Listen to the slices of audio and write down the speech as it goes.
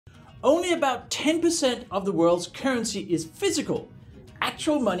Only about 10% of the world's currency is physical,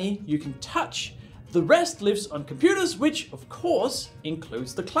 actual money you can touch. The rest lives on computers, which of course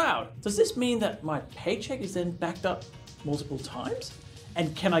includes the cloud. Does this mean that my paycheck is then backed up multiple times?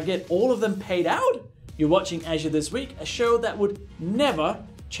 And can I get all of them paid out? You're watching Azure This Week, a show that would never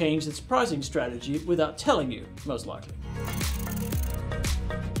change its pricing strategy without telling you, most likely.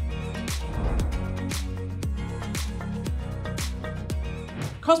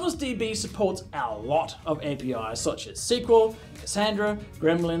 Cosmos DB supports a lot of APIs such as SQL, Cassandra,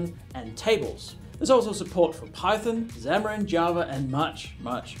 Gremlin, and tables. There's also support for Python, Xamarin, Java, and much,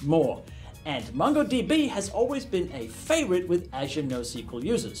 much more. And Mongo DB has always been a favorite with Azure NoSQL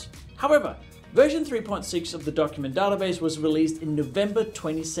users. However, version 3.6 of the document database was released in November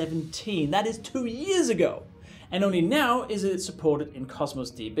 2017. That is 2 years ago. And only now is it supported in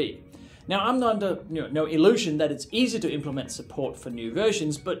Cosmos DB. Now, I'm not under no illusion that it's easy to implement support for new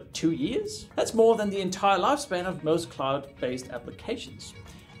versions, but 2 years? That's more than the entire lifespan of most cloud-based applications.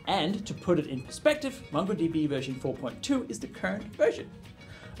 And to put it in perspective, MongoDB version 4.2 is the current version.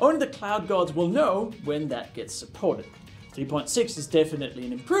 Only the cloud gods will know when that gets supported. 3.6 is definitely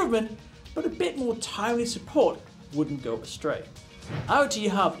an improvement, but a bit more timely support wouldn't go astray. IoT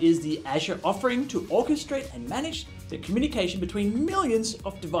Hub is the Azure offering to orchestrate and manage the communication between millions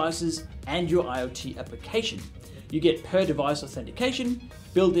of devices and your IoT application. You get per-device authentication,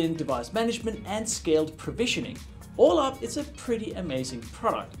 built-in device management, and scaled provisioning. All up, it's a pretty amazing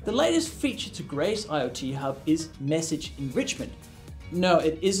product. The latest feature to grace IoT Hub is message enrichment. No,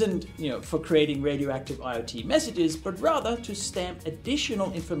 it isn't for creating radioactive IoT messages, but rather to stamp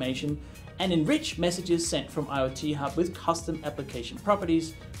additional information and enrich messages sent from IoT Hub with custom application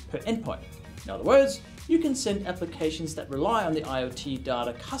properties per endpoint. In other words, you can send applications that rely on the IoT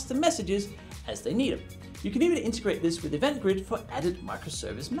data custom messages as they need them. You can even integrate this with Event Grid for added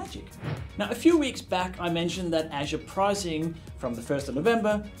microservice magic. Now, a few weeks back, I mentioned that Azure pricing from the 1st of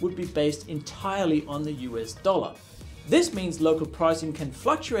November would be based entirely on the US dollar. This means local pricing can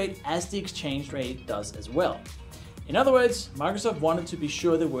fluctuate as the exchange rate does as well. In other words, Microsoft wanted to be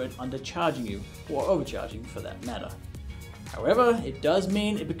sure they weren't undercharging you, or overcharging for that matter. However, it does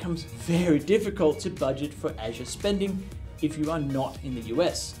mean it becomes very difficult to budget for Azure spending if you are not in the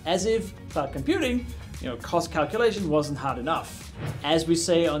US, as if cloud computing, cost calculation wasn't hard enough. As we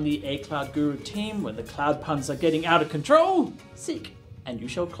say on the A Cloud Guru team, when the cloud puns are getting out of control, seek and you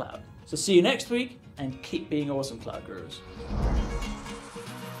shall cloud. So see you next week, and keep being awesome, Cloud Gurus.